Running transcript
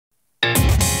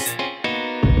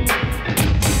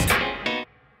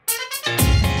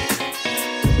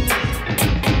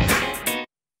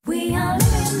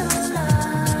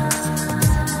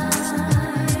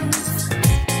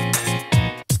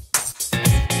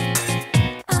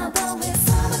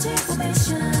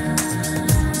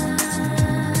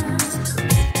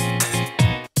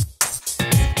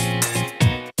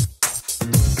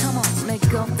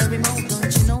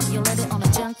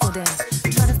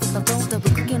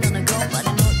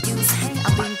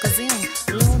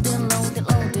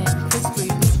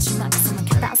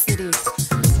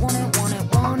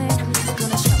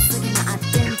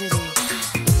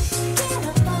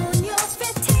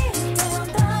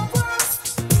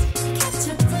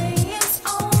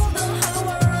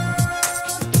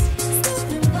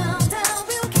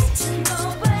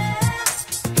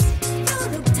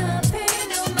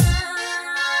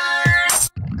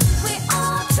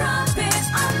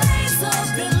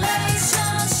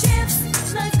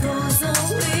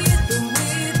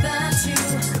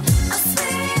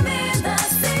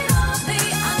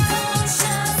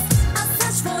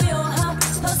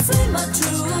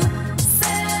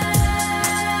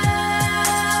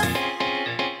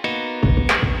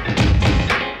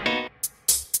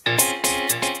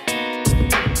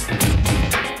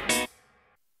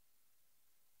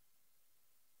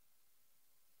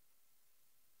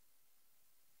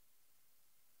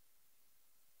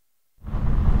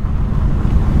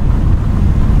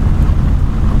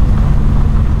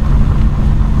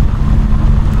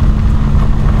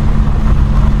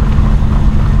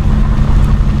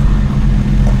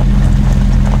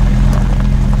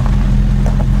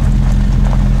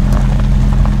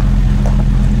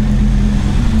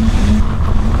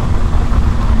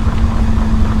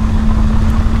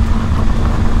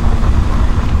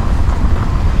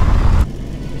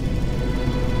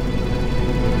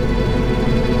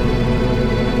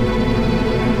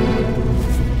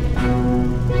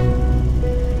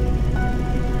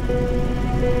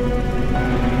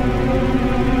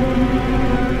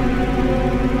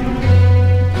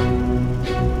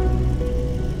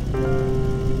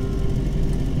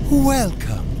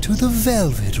Welcome to the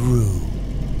Velvet Room.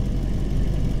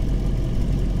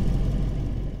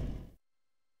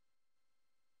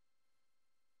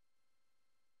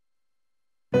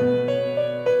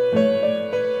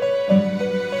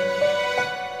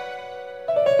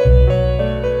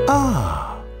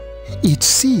 It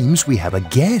seems we have a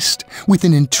guest with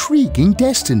an intriguing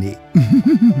destiny.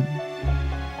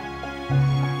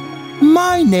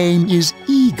 My name is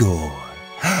Igor.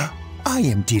 I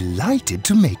am delighted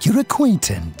to make your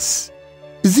acquaintance.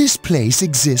 This place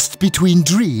exists between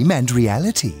dream and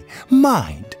reality,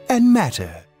 mind and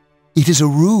matter. It is a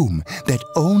room that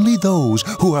only those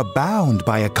who are bound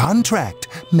by a contract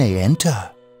may enter.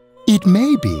 It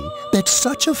may be that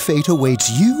such a fate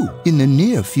awaits you in the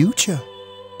near future.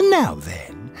 Now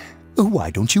then,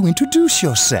 why don't you introduce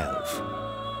yourself?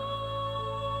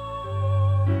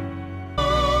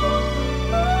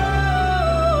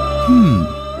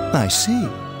 I see.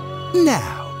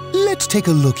 Now, let's take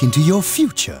a look into your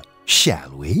future, shall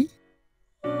we?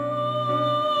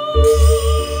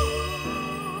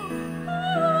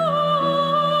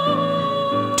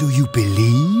 Do you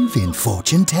believe in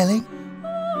fortune-telling?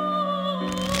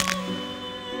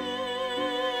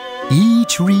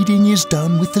 Each reading is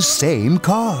done with the same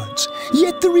cards,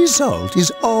 yet the result is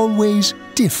always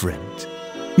different.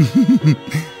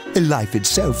 Life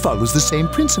itself follows the same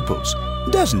principles,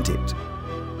 doesn't it?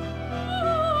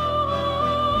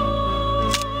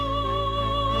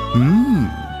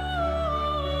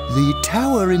 The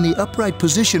tower in the upright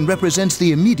position represents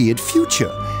the immediate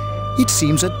future. It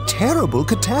seems a terrible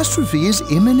catastrophe is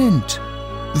imminent.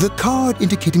 The card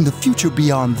indicating the future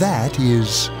beyond that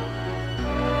is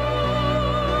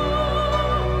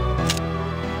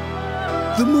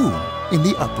the moon in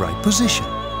the upright position.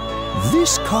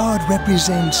 This card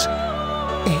represents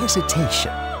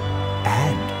hesitation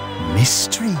and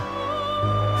mystery.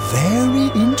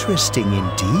 Very interesting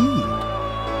indeed.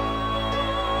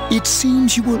 It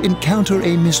seems you will encounter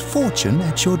a misfortune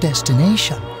at your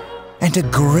destination, and a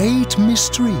great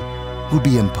mystery will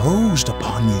be imposed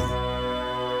upon you.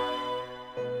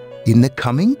 In the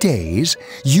coming days,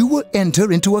 you will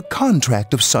enter into a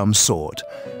contract of some sort,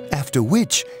 after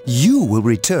which you will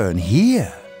return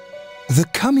here. The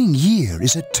coming year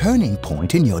is a turning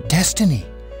point in your destiny.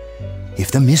 If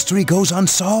the mystery goes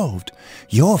unsolved,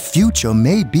 your future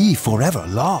may be forever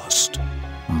lost.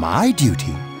 My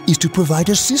duty is to provide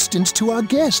assistance to our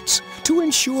guests to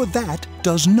ensure that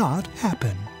does not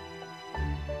happen.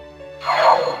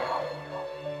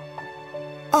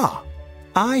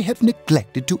 I have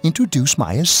neglected to introduce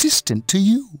my assistant to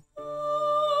you.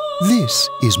 This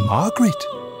is Margaret.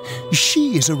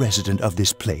 She is a resident of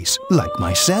this place, like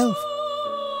myself.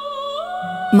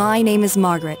 My name is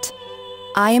Margaret.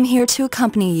 I am here to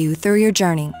accompany you through your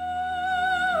journey.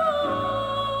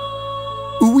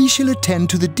 We shall attend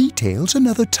to the details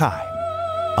another time.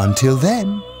 Until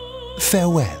then,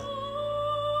 farewell.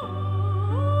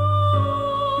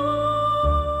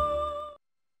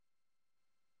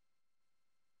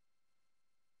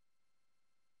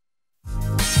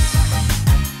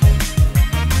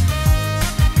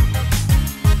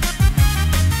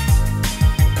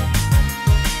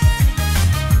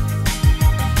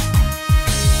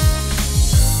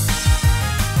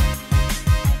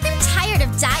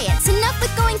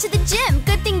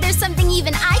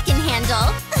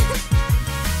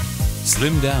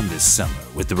 Slim down this summer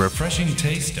with the refreshing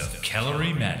taste of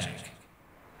calorie magic.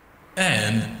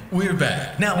 And we're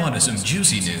back. Now on to some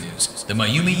juicy news. The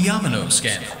Mayumi Yamano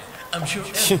scandal. I'm sure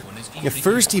everyone is eager.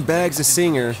 First he bags a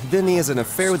singer, then he has an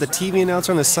affair with a TV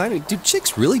announcer on the side. Do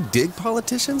chicks really dig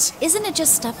politicians? Isn't it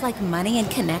just stuff like money and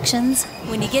connections?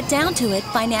 When you get down to it,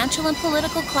 financial and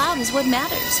political clout is what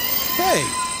matters. Hey,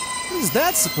 what is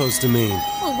that supposed to mean?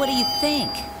 Well, what do you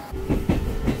think?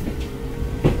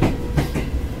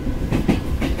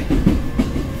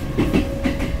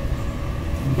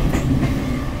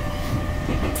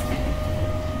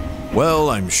 Well,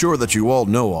 I'm sure that you all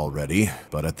know already,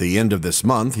 but at the end of this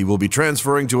month, he will be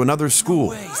transferring to another school.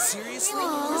 Wait, seriously?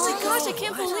 Oh my gosh, I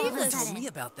can't believe this.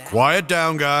 Quiet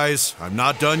down, guys. I'm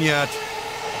not done yet.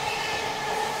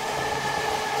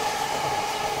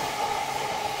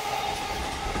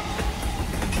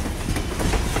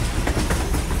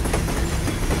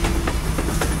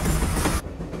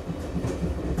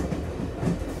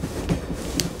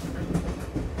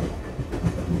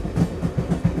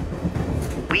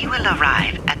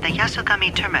 Arrive at the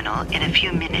Yasogami terminal in a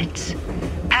few minutes.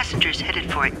 Passengers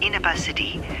headed for Inaba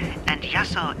City and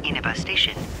Yaso Inaba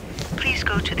Station, please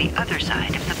go to the other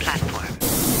side of the platform.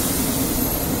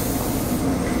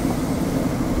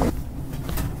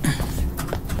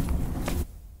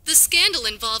 The scandal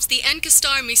involves the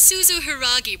Enkastar Misuzu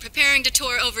Hiragi preparing to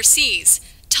tour overseas.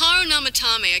 Taro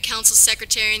Namatame, a council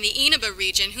secretary in the Inaba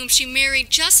region, whom she married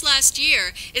just last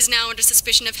year, is now under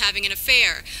suspicion of having an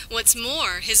affair. What's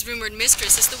more, his rumored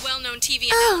mistress is the well-known TV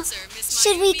announcer, Miss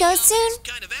Should we go soon?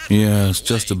 Yes,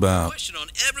 just about. The question on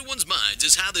everyone's minds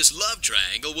is how this love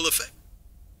triangle will affect...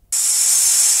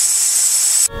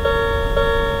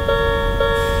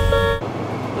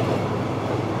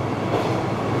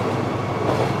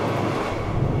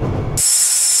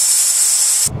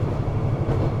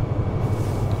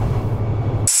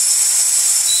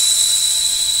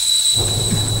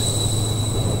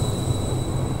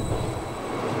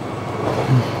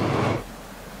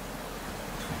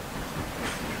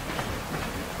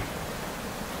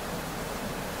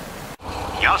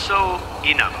 Yaso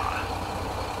Inaba.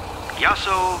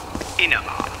 Yaso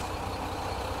Inaba.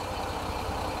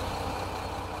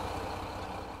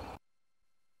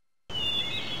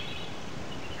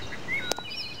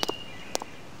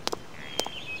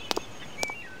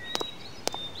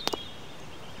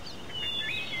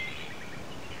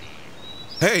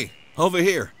 Hey, over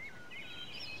here.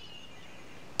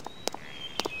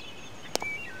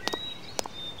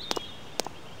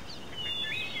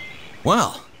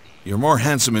 Well, you're more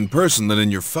handsome in person than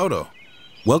in your photo.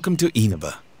 Welcome to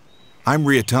Inaba. I'm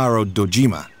Ryotaro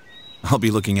Dojima. I'll be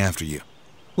looking after you.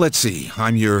 Let's see,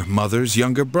 I'm your mother's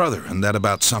younger brother, and that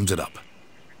about sums it up.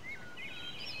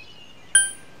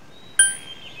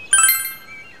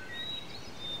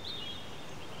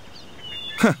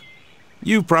 Huh.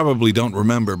 You probably don't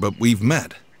remember, but we've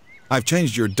met. I've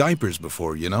changed your diapers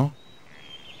before, you know?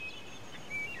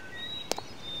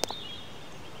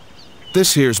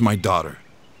 This here's my daughter.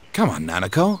 Come on,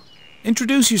 Nanako.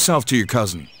 Introduce yourself to your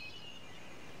cousin.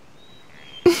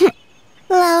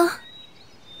 Hello.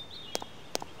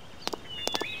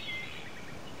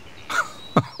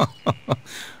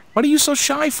 What are you so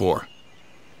shy for?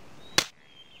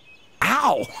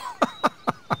 Ow!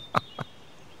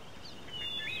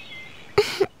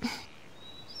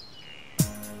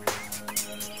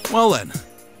 Well then,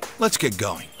 let's get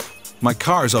going. My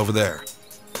car's over there.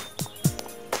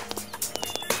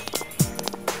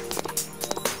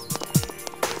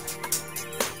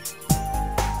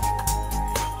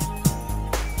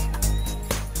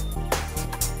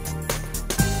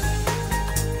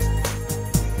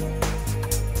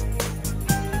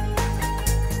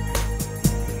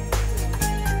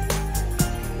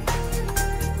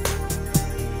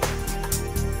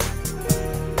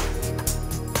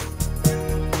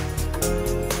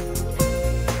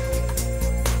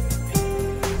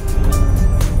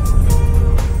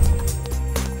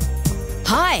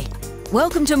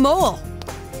 Welcome to Mole.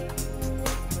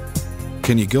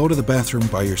 Can you go to the bathroom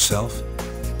by yourself?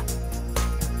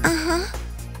 Uh-huh.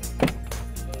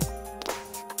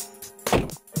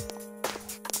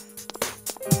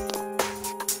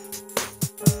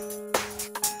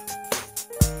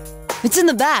 It's in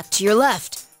the back, to your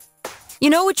left. You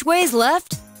know which way's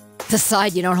left? The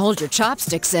side you don't hold your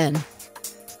chopsticks in.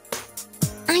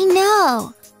 I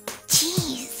know.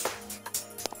 Jeez.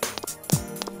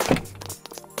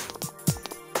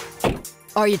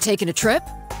 Are you taking a trip?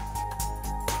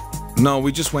 No,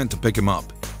 we just went to pick him up.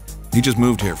 He just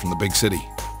moved here from the big city.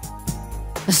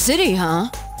 A city, huh?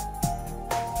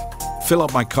 Fill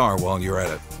up my car while you're at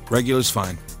it. Regular's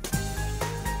fine.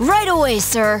 Right away,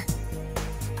 sir.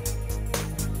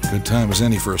 Good time as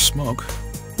any for a smoke.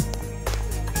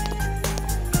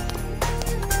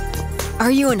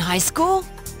 Are you in high school?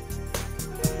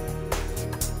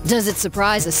 Does it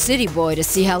surprise a city boy to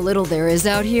see how little there is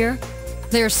out here?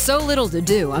 There's so little to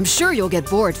do, I'm sure you'll get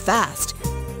bored fast.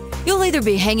 You'll either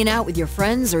be hanging out with your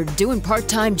friends or doing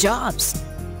part-time jobs.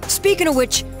 Speaking of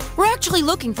which, we're actually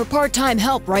looking for part-time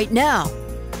help right now.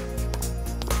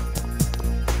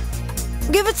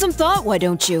 Give it some thought, why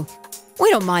don't you? We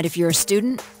don't mind if you're a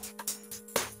student.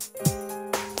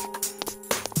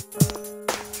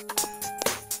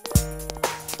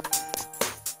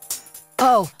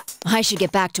 Oh, I should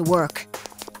get back to work.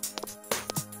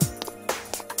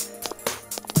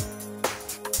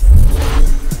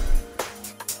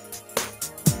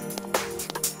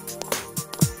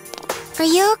 Are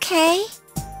you okay?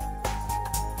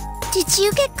 Did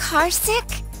you get car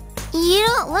sick? You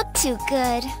don't look too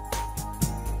good.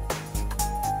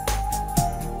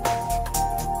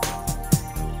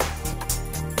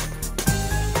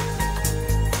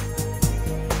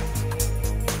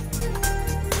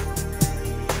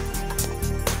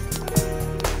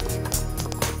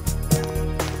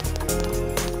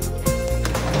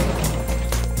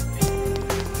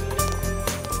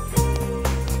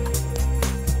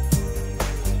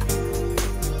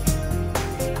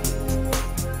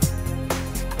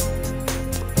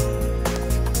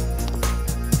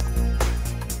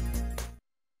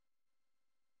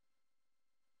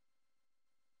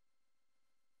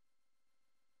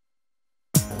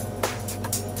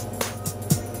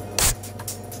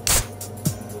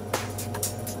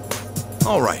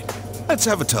 All right, let's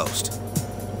have a toast.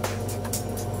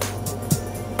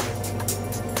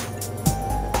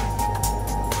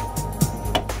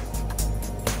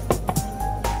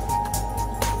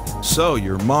 So,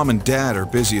 your mom and dad are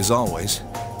busy as always.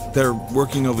 They're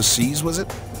working overseas, was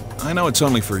it? I know it's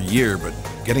only for a year, but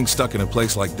getting stuck in a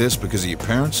place like this because of your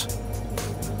parents?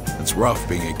 It's rough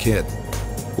being a kid.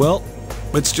 Well,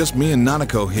 it's just me and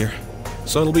Nanako here,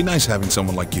 so it'll be nice having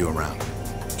someone like you around.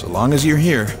 So long as you're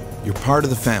here, you're part of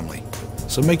the family,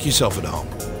 so make yourself at home.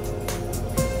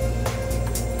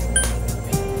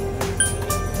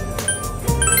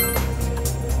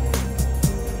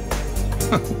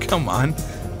 Come on,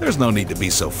 there's no need to be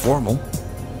so formal.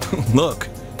 Look,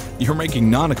 you're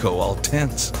making Nanako all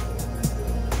tense.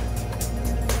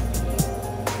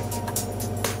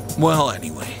 Well,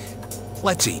 anyway,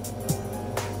 let's eat.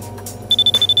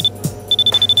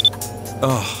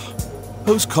 Oh,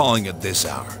 who's calling at this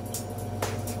hour?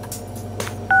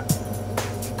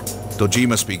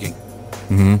 Dojima speaking.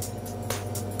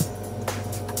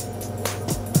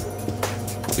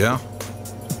 Yeah?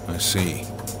 I see.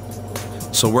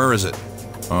 So where is it?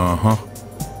 Uh-huh.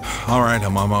 All right,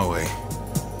 I'm on my way.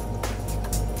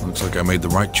 Looks like I made the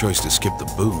right choice to skip the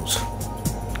booze.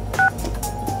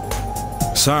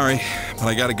 Sorry, but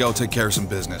I gotta go take care of some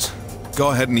business. Go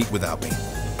ahead and eat without me.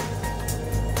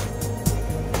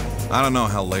 I don't know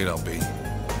how late I'll be.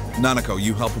 Nanako,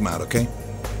 you help him out, okay?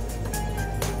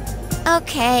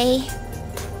 Okay.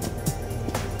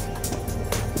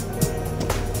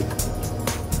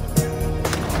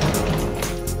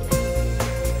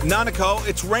 Nanako,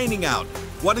 it's raining out.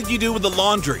 What did you do with the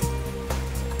laundry?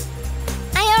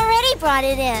 I already brought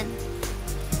it in.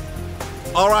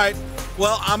 All right,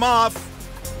 well, I'm off.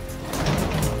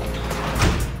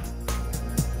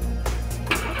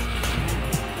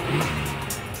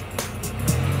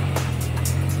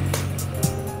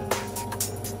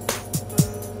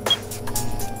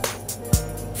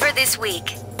 For this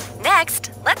week.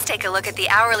 Next, let's take a look at the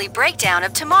hourly breakdown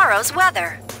of tomorrow's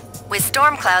weather. With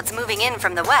storm clouds moving in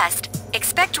from the west,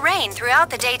 expect rain throughout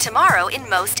the day tomorrow in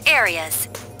most areas.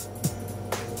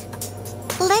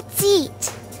 Let's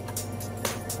eat.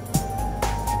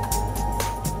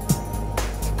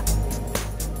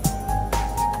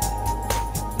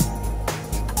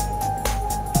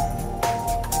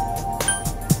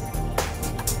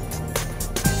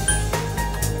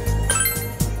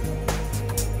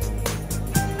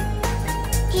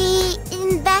 He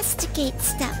investigates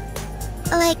stuff,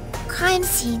 like crime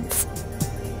scenes.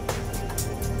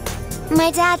 My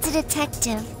dad's a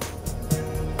detective.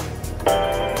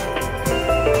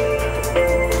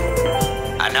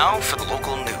 And now for the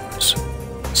local news.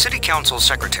 City Council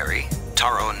Secretary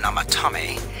Taro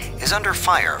Namatame is under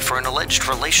fire for an alleged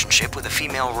relationship with a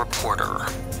female reporter.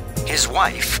 His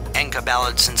wife, Enka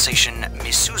ballad sensation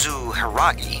Misuzu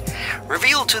Hiragi,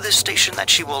 revealed to this station that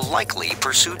she will likely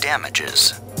pursue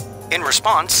damages. In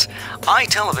response,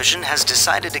 iTelevision has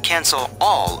decided to cancel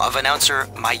all of announcer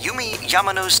Mayumi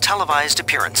Yamano's televised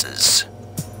appearances.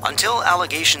 Until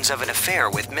allegations of an affair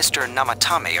with Mr.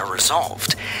 Namatame are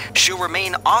resolved, she'll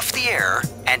remain off the air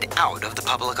and out of the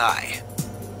public eye.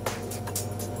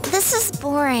 This is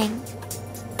boring.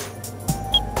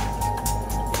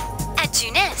 At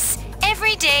Tunis,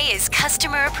 every day is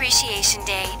Customer Appreciation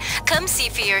Day. Come see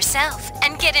for yourself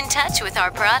and get in touch with our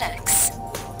products.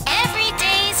 Every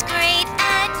day's great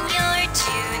at your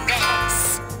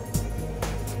Tunis.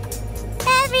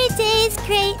 Every day's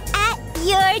great at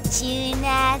your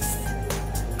Tunis.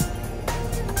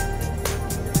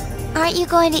 Aren't you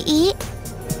going to eat?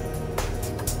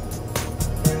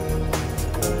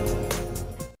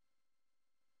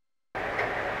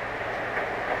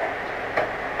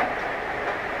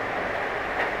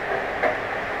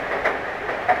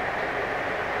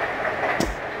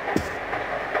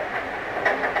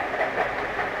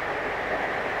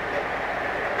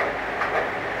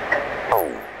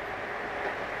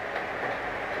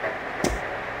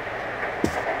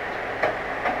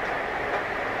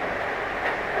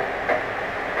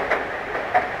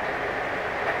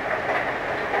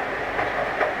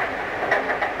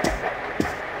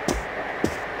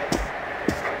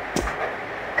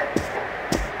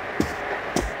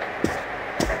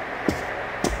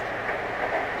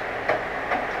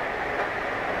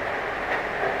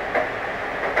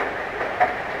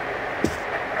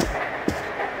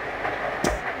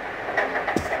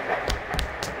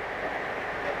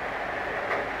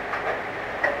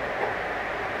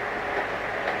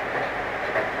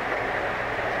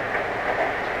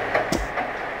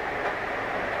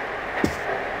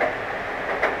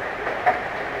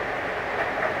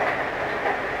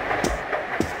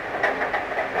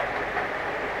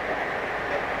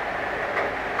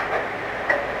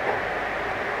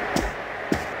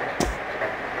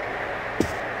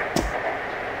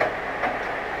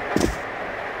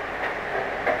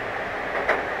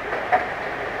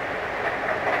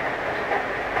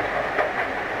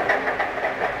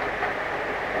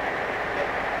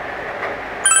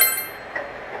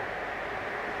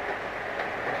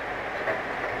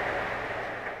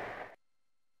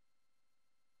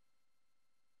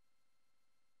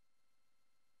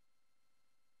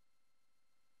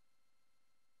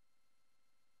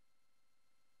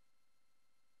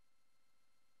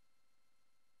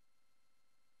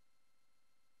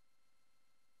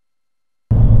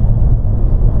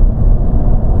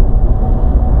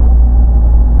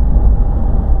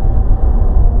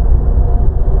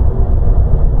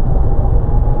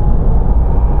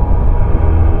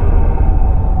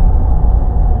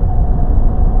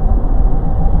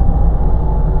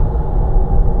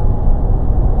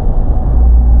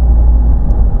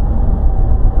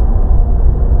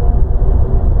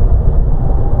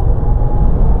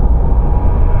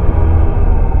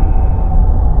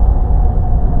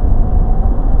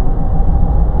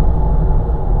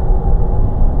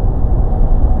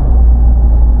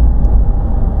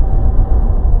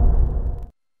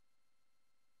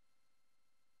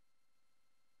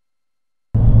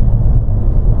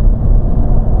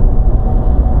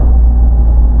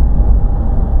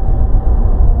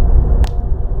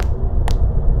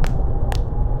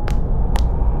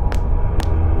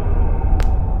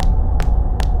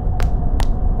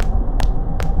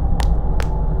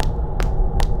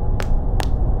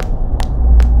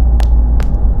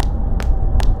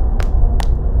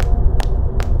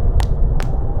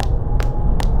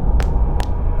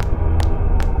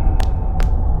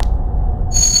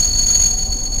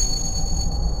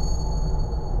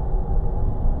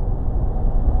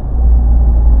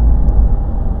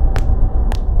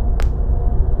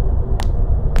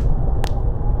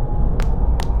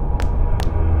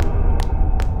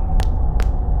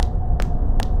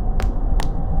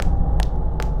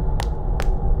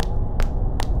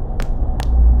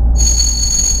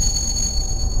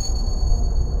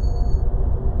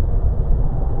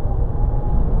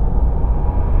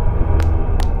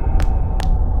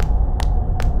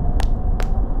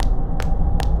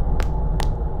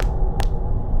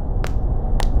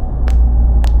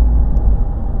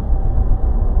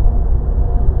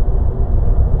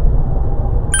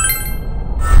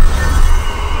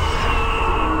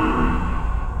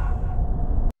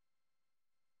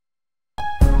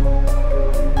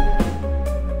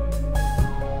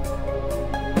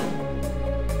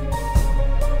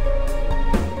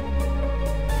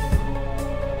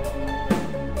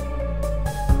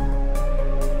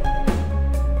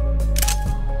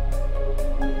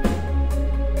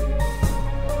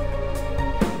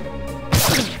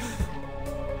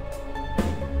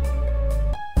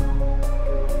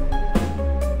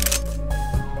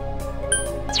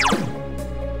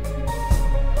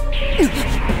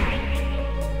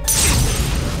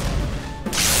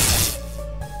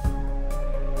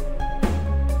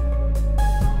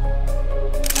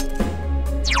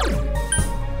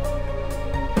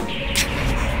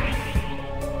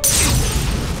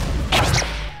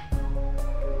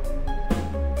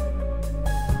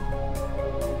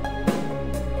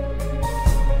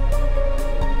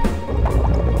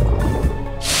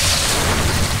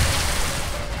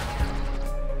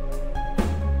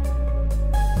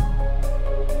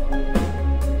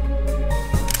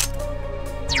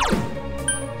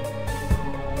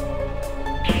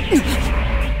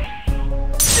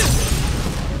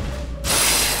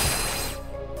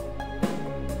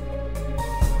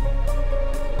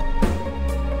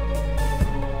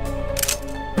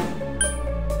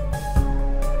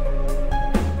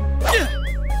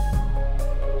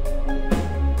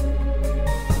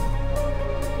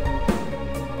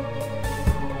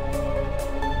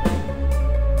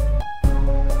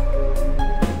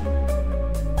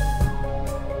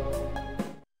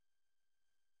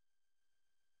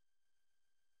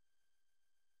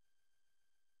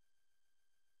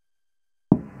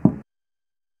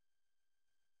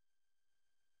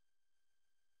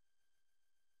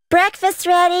 Breakfast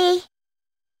ready.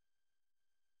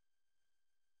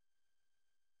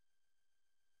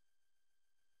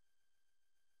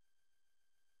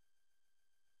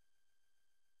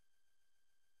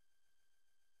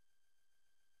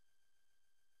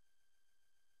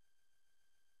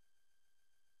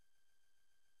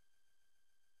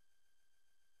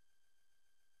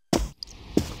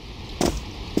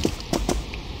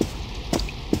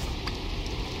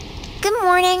 Good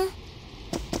morning.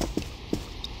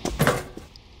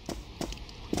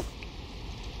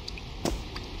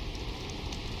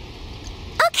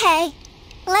 Okay,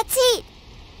 let's eat.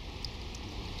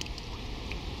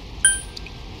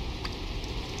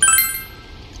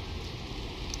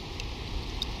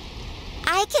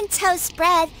 I can toast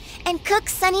bread and cook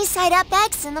sunny-side-up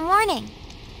eggs in the morning.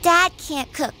 Dad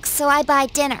can't cook, so I buy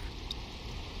dinner.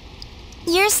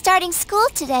 You're starting school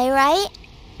today, right?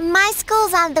 My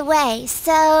school's on the way,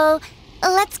 so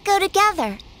let's go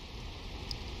together.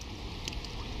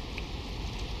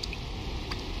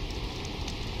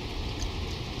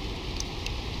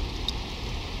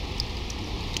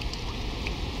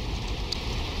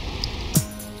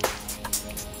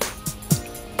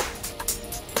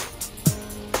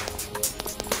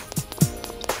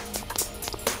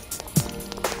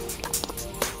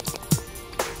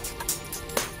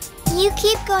 You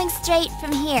keep going straight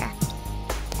from here.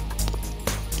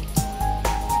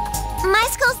 My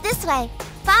school's this way.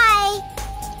 Bye!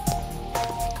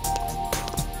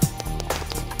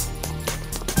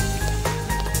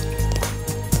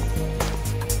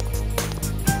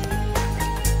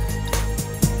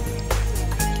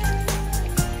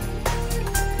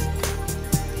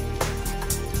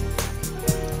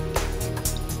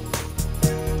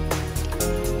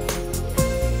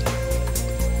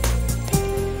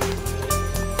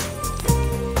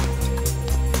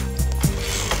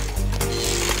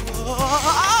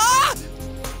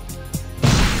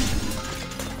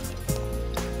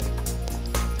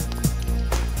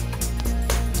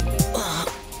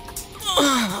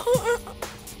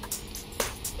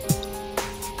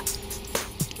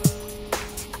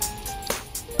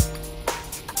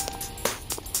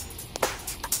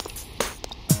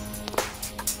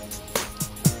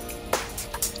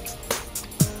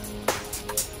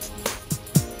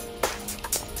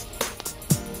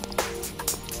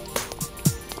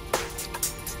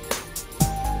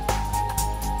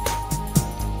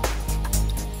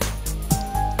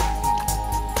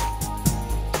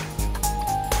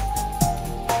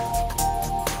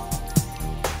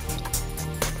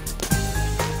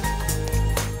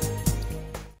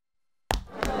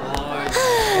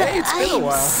 It's been a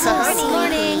while. Good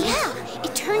morning. Yeah,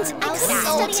 it turns out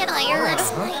studying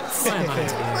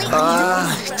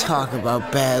Talk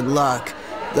about bad luck.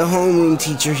 The homeroom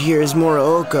teacher here is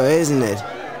Morooka, isn't it?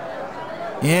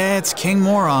 Yeah, it's King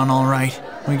Moron, all right.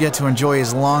 We get to enjoy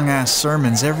his long-ass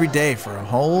sermons every day for a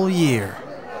whole year.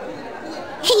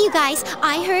 Hey, you guys,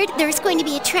 I heard there's going to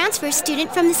be a transfer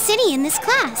student from the city in this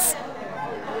class.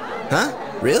 Huh?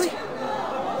 Really?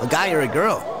 A guy or a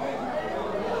girl?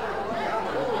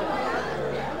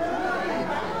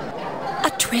 A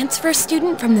transfer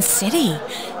student from the city.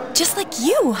 Just like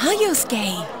you, huh,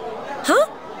 Yosuke? Huh?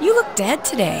 You look dead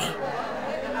today.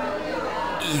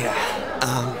 Yeah,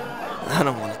 I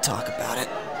don't want to talk about it.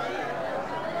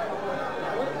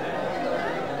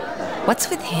 What's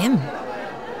with him?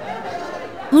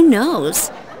 Who knows?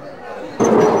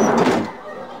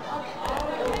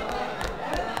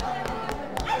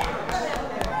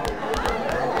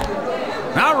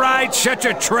 All right, shut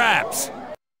your traps.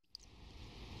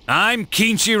 I'm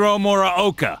Kinshiro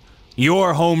Morooka,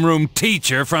 your homeroom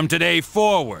teacher from today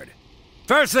forward.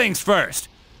 First things first,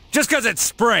 just 'cause it's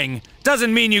spring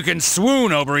doesn't mean you can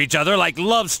swoon over each other like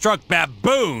love-struck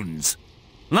baboons.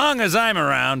 Long as I'm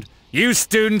around, you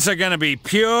students are gonna be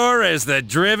pure as the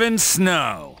driven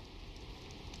snow.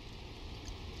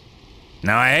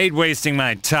 Now, I hate wasting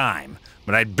my time,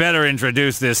 but I'd better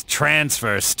introduce this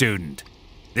transfer student.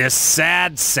 This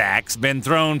sad sack's been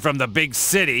thrown from the big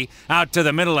city out to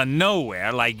the middle of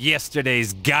nowhere like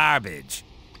yesterday's garbage.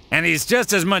 And he's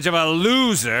just as much of a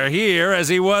loser here as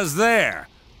he was there.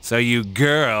 So you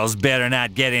girls better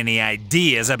not get any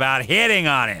ideas about hitting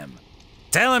on him.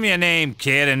 Tell him your name,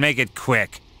 kid, and make it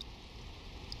quick.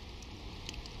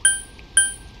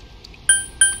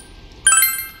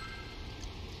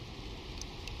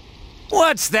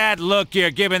 What's that look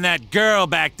you're giving that girl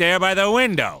back there by the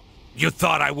window? You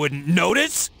thought I wouldn't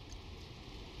notice?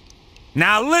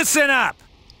 Now listen up!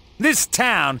 This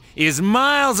town is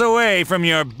miles away from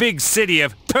your big city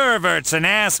of perverts and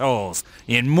assholes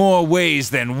in more ways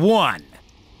than one.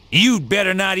 You'd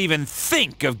better not even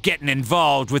think of getting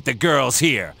involved with the girls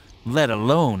here, let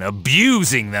alone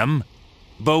abusing them.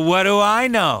 But what do I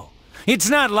know? It's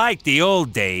not like the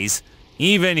old days.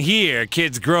 Even here,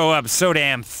 kids grow up so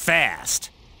damn fast.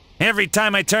 Every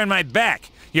time I turn my back,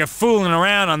 you're fooling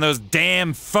around on those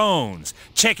damn phones,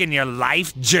 checking your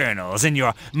life journals and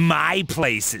your My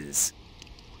Places.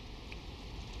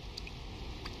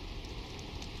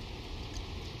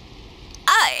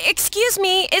 Excuse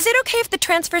me, is it okay if the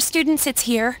transfer student sits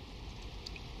here?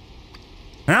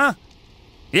 Huh?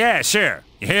 Yeah, sure.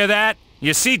 You hear that?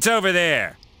 Your seat's over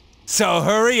there. So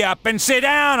hurry up and sit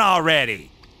down already.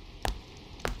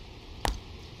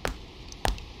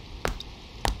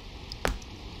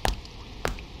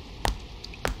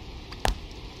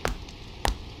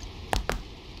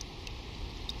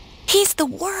 He's the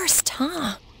worst,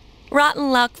 huh?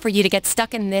 Rotten luck for you to get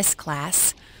stuck in this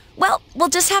class. Well, we'll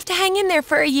just have to hang in there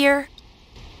for a year.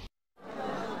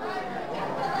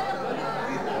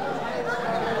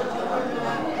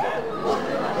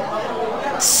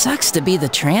 Sucks to be the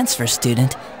transfer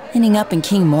student, ending up in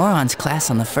King Moron's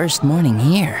class on the first morning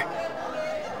here.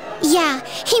 Yeah,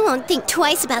 he won't think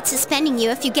twice about suspending you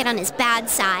if you get on his bad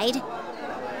side.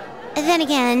 Then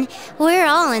again, we're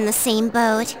all in the same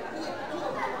boat.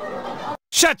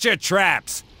 Shut your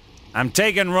traps! I'm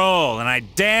taking roll, and I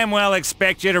damn well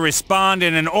expect you to respond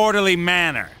in an orderly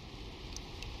manner.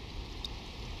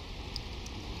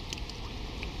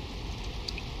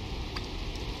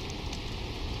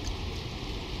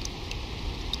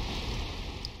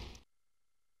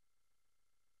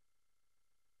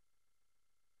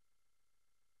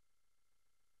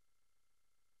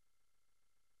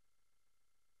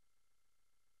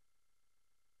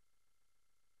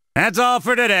 That's all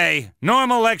for today.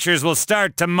 Normal lectures will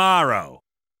start tomorrow.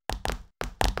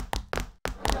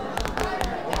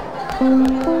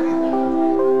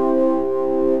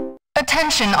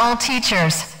 Attention all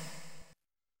teachers.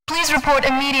 Please report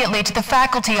immediately to the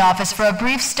faculty office for a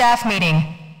brief staff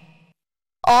meeting.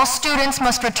 All students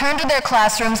must return to their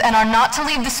classrooms and are not to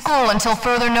leave the school until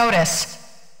further notice.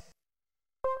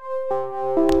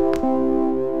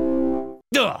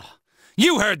 Ugh.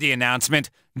 You heard the announcement.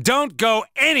 Don't go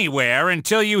anywhere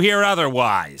until you hear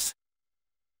otherwise.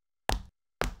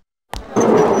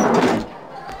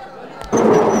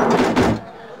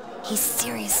 He's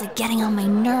seriously getting on my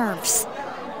nerves.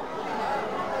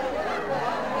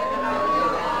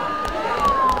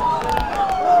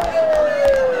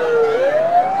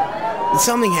 Did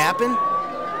something happen?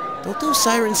 Don't those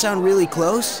sirens sound really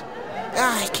close?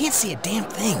 I can't see a damn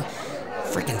thing.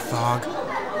 Freaking fog.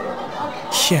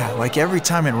 Yeah, like every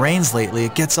time it rains lately,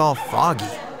 it gets all foggy.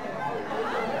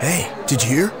 Hey, did you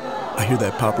hear? I hear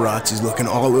that paparazzi's looking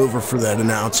all over for that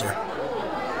announcer.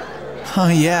 Oh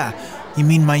yeah, you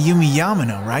mean Mayumi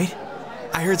Yamano, right?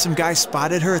 I heard some guy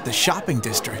spotted her at the shopping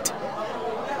district.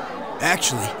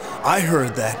 Actually, I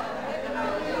heard that.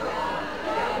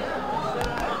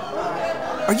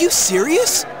 Are you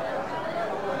serious?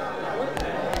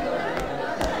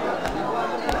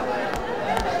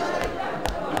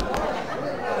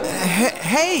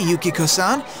 Hey,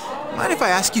 Yukiko-san. Mind if I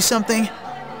ask you something?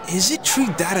 Is it true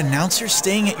that announcer's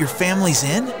staying at your family's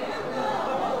inn?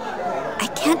 I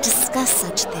can't discuss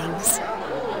such things.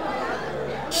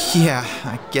 Yeah,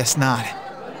 I guess not.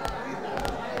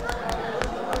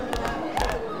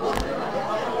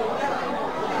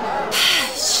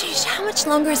 Sheesh, how much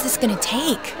longer is this gonna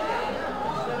take?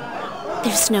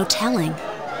 There's no telling.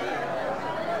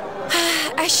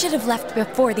 I should have left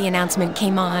before the announcement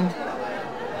came on.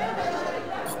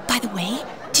 By the way,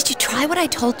 did you try what I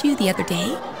told you the other day?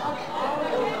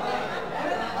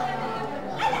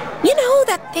 You know,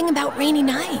 that thing about rainy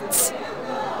nights.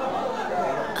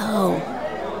 Oh.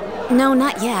 No,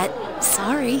 not yet.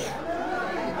 Sorry.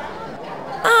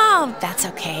 Oh, that's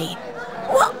okay.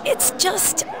 Well, it's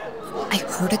just... I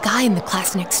heard a guy in the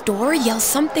class next door yell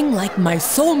something like, "My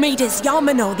soulmate is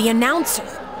Yamano, the announcer."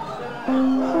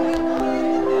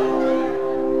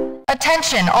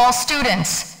 Attention all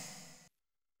students.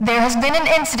 There has been an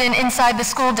incident inside the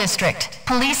school district.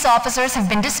 Police officers have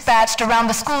been dispatched around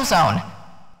the school zone.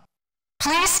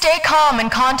 Please stay calm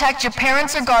and contact your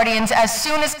parents or guardians as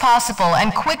soon as possible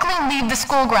and quickly leave the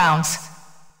school grounds.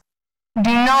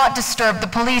 Do not disturb the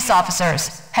police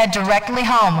officers. Head directly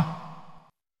home.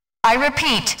 I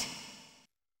repeat.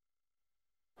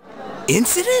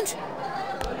 Incident?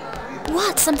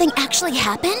 What? Something actually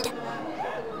happened?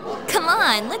 Come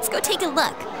on, let's go take a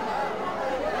look.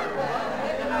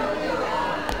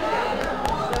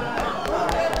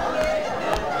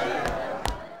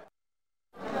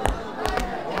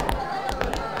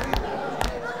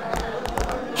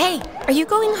 Hey, are you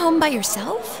going home by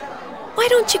yourself? Why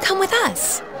don't you come with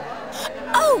us?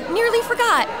 Oh, nearly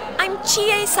forgot. I'm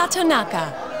Chie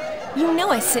Satonaka. You know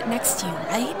I sit next to you,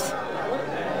 right?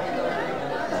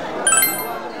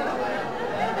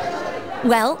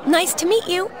 Well, nice to meet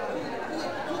you.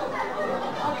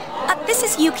 This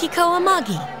is Yukiko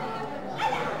Amagi.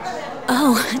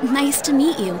 Oh, nice to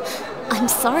meet you. I'm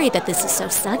sorry that this is so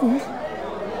sudden.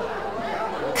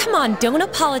 Come on, don't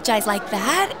apologize like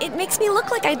that. It makes me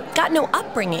look like I got no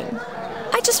upbringing.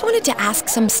 I just wanted to ask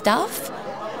some stuff.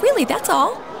 Really, that's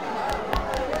all.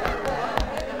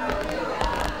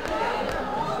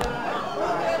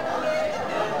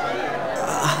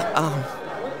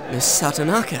 Miss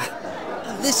Satonaka,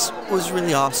 this was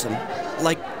really awesome.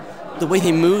 Like, the way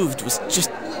they moved was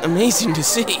just amazing to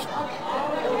see.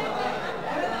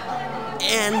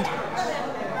 And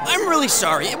I'm really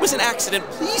sorry. It was an accident.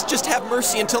 Please just have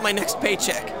mercy until my next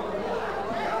paycheck.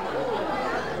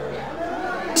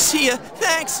 See ya.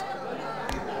 Thanks.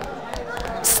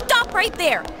 Stop right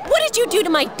there. What did you do to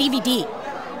my DVD?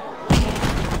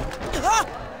 Ah!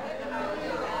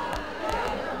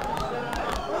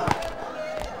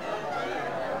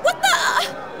 What the?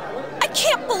 I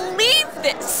can't believe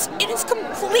this. It is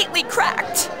completely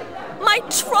cracked. My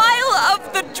Trial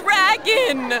of the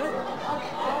Dragon.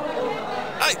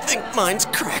 I think mine's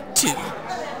cracked too.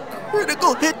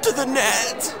 Critical hit to the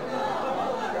nads.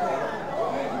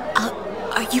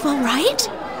 Are you alright?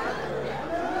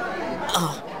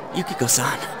 Oh,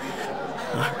 Yukiko-san.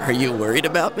 Are you worried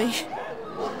about me?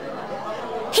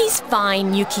 He's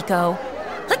fine, Yukiko.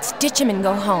 Let's ditch him and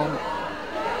go home.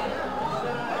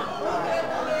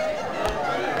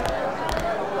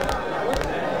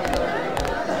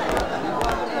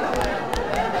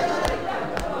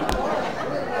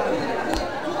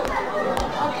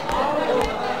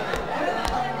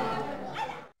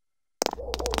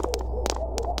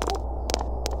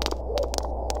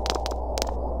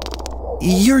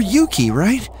 You're Yuki,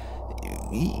 right?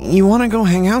 You want to go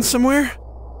hang out somewhere?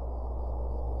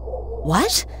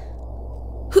 What?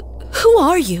 Who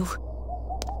are you?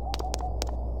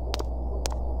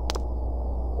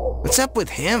 What's up with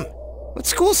him? What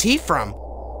school's he from?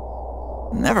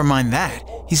 Never mind that.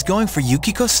 He's going for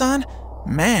Yukiko-san?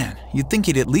 Man, you'd think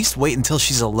he'd at least wait until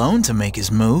she's alone to make his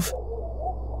move.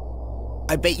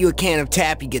 I bet you a can of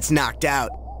taffy gets knocked out.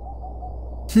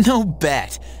 No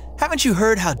bet. Haven't you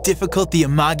heard how difficult the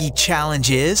Amagi challenge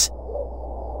is?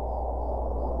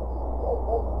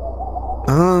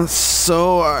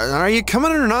 So are you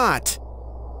coming or not?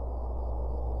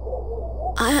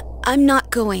 I'm not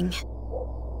going.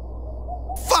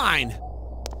 Fine!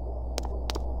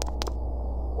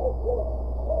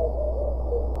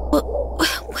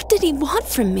 What did he want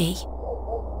from me?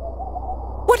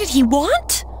 What did he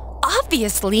want?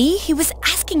 Obviously, he was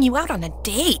asking you out on a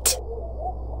date.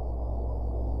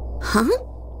 Huh?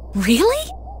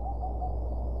 Really?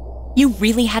 You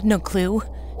really had no clue?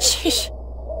 Sheesh.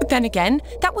 But then again,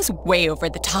 that was way over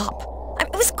the top. I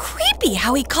mean, it was creepy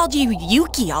how he called you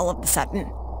Yuki all of a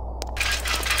sudden.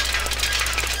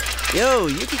 Yo,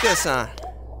 Yukiko-san.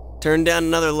 Turned down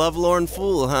another lovelorn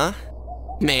fool, huh?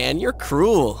 Man, you're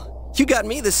cruel. You got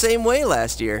me the same way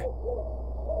last year.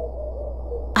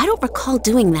 I don't recall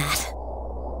doing that.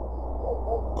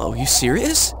 Oh, you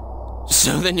serious?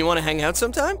 So then you want to hang out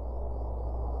sometime?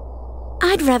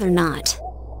 I'd rather not.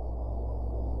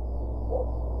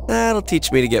 That'll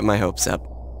teach me to get my hopes up.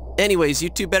 Anyways, you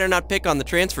two better not pick on the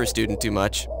transfer student too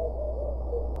much.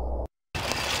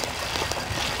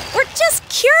 We're just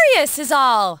curious is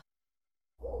all.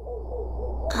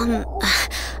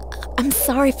 I'm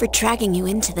sorry for dragging you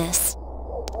into this.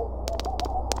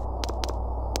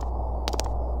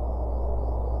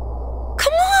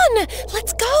 Come on,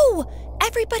 let's go.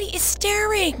 Everybody is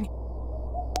staring.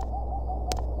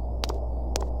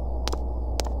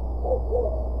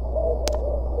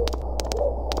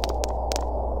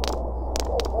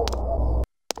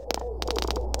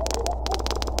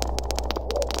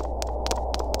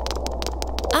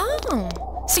 Oh,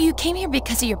 so you came here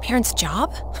because of your parents'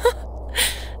 job?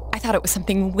 I thought it was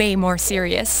something way more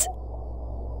serious.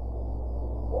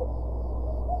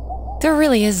 There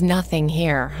really is nothing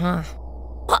here, huh?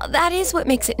 Well, that is what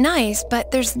makes it nice,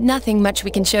 but there's nothing much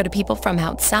we can show to people from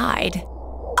outside.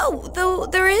 Oh, though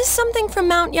there is something from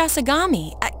Mount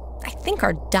Yasugami. I think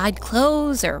our dyed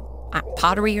clothes or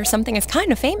pottery or something is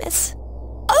kind of famous.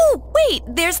 Oh, wait,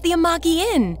 there's the Amagi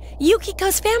Inn.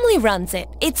 Yukiko's family runs it.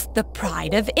 It's the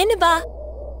pride of Inaba.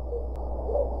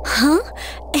 Huh?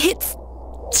 It's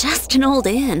just an old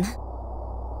inn.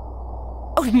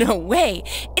 Oh, no way.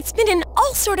 It's been in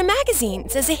all sort of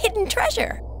magazines as a hidden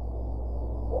treasure.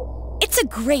 It's a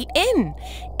great inn.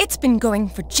 It's been going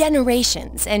for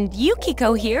generations, and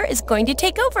Yukiko here is going to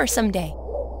take over someday.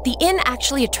 The inn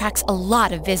actually attracts a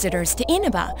lot of visitors to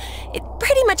Inaba. It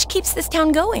pretty much keeps this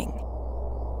town going.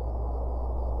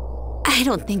 I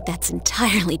don't think that's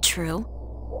entirely true.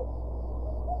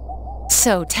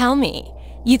 So tell me,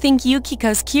 you think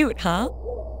Yukiko's cute, huh?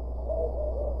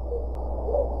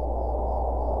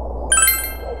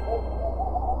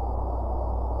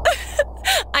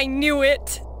 I knew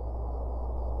it!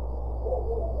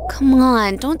 Come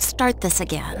on, don't start this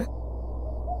again.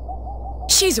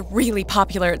 She's really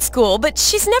popular at school, but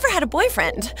she's never had a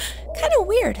boyfriend. Kinda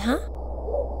weird, huh?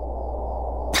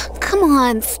 Come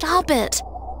on, stop it.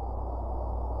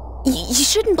 You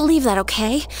shouldn't believe that,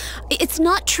 okay? It's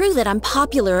not true that I'm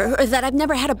popular or that I've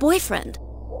never had a boyfriend.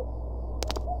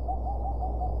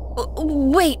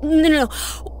 Wait, no.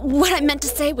 What I meant to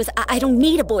say was I don't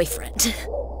need a boyfriend.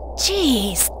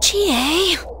 Jeez,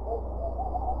 GA.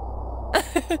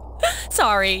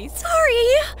 Sorry.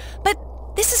 But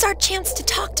this is our chance to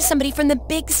talk to somebody from the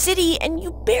big city, and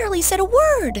you barely said a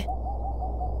word.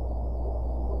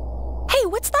 Hey,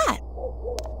 what's that?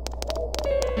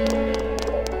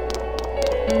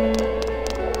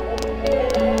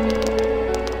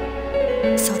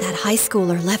 So that high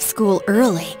schooler left school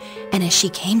early, and as she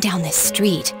came down this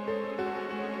street...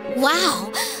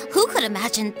 Wow! Who could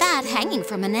imagine that hanging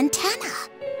from an antenna?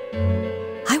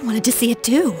 I wanted to see it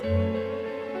too.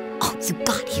 Oh, you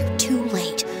got here too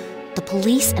late. The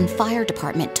police and fire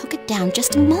department took it down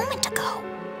just a moment ago.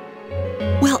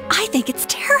 Well, I think it's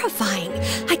terrifying.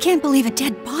 I can't believe a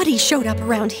dead body showed up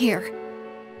around here.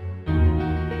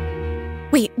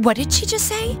 Wait, what did she just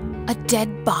say? A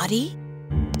dead body?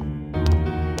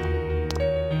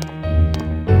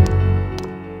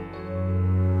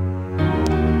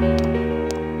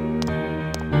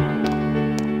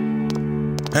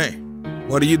 Hey,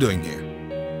 what are you doing here?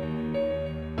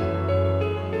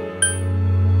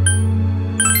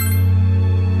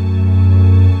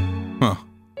 Huh.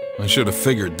 I should have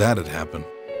figured that'd happen.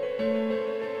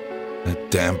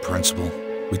 That damn principal.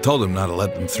 We told him not to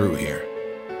let them through here.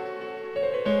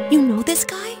 You know this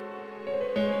guy?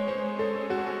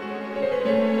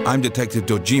 I'm Detective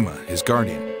Dojima, his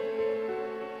guardian.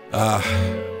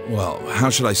 Well, how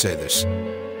should I say this?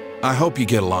 I hope you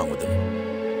get along with him.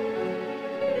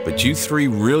 But you three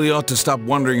really ought to stop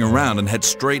wandering around and head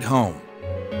straight home.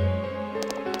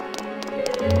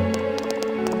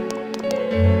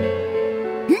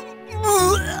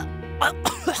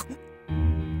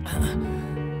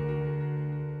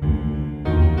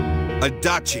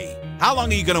 Adachi, how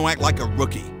long are you going to act like a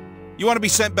rookie? You want to be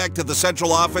sent back to the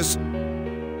central office?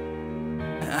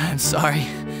 I'm sorry.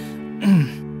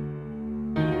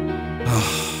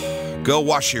 Go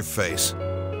wash your face.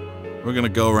 We're gonna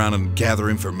go around and gather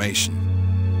information.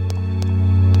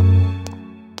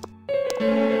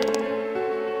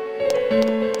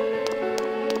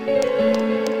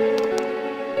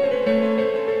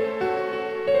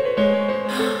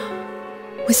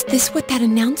 Was this what that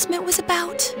announcement was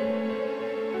about?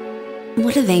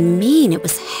 What do they mean it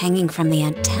was hanging from the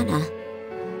antenna?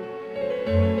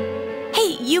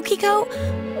 Hey, Yukiko,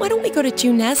 why don't we go to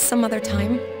Junes some other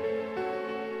time?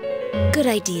 Good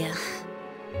idea.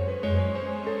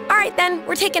 All right then,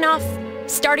 we're taking off.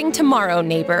 Starting tomorrow,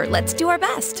 neighbor. Let's do our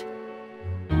best.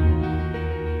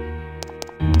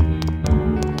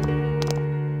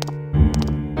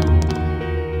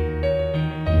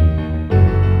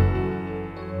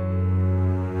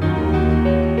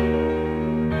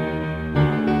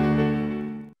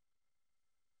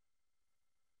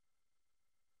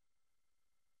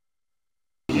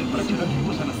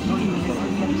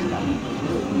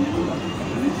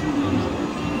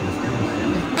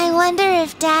 I wonder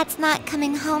if Dad's not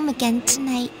coming home again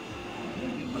tonight.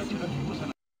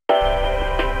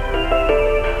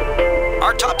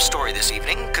 Our top story this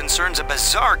evening concerns a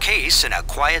bizarre case in a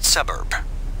quiet suburb.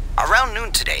 Around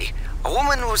noon today, a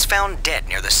woman was found dead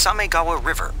near the Samegawa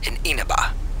River in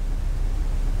Inaba.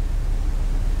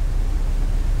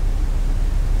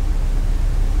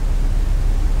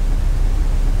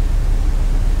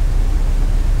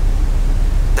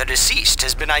 The deceased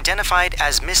has been identified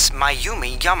as Miss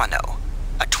Mayumi Yamano,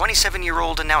 a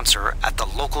 27-year-old announcer at the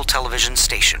local television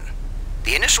station.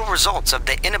 The initial results of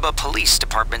the Inaba Police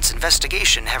Department's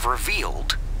investigation have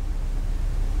revealed...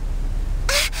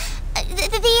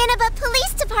 The Inaba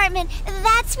Police Department!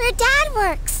 That's where Dad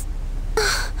works!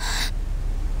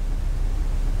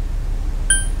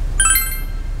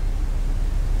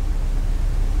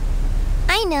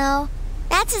 I know.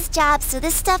 That's his job, so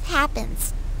this stuff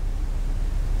happens.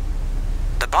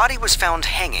 The body was found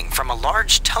hanging from a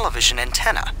large television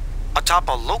antenna atop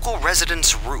a local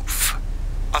resident's roof.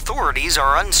 Authorities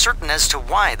are uncertain as to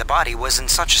why the body was in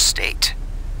such a state.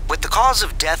 With the cause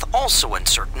of death also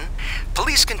uncertain,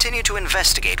 police continue to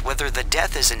investigate whether the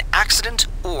death is an accident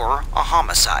or a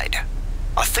homicide.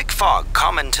 A thick fog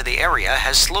common to the area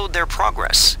has slowed their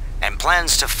progress, and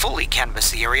plans to fully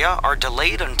canvass the area are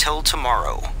delayed until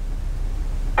tomorrow.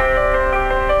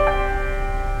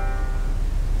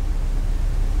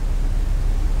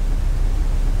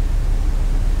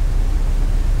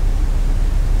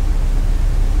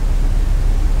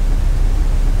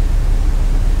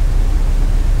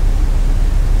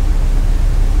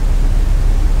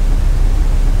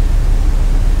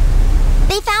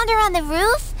 They found her on the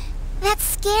roof? That's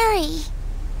scary.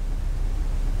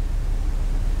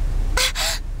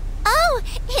 Oh,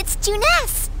 it's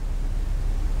Juness!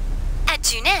 At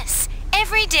Juness,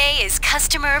 every day is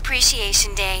Customer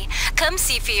Appreciation Day. Come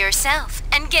see for yourself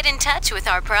and get in touch with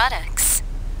our products.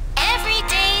 Every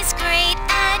day's great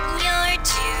at your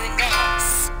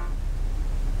Juness.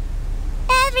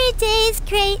 Every day's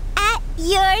great at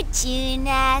your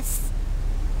Juness.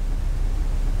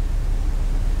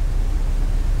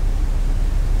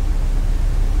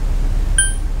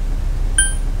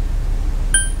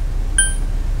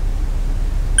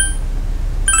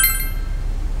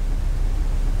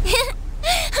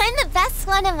 I'm the best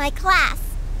one in my class.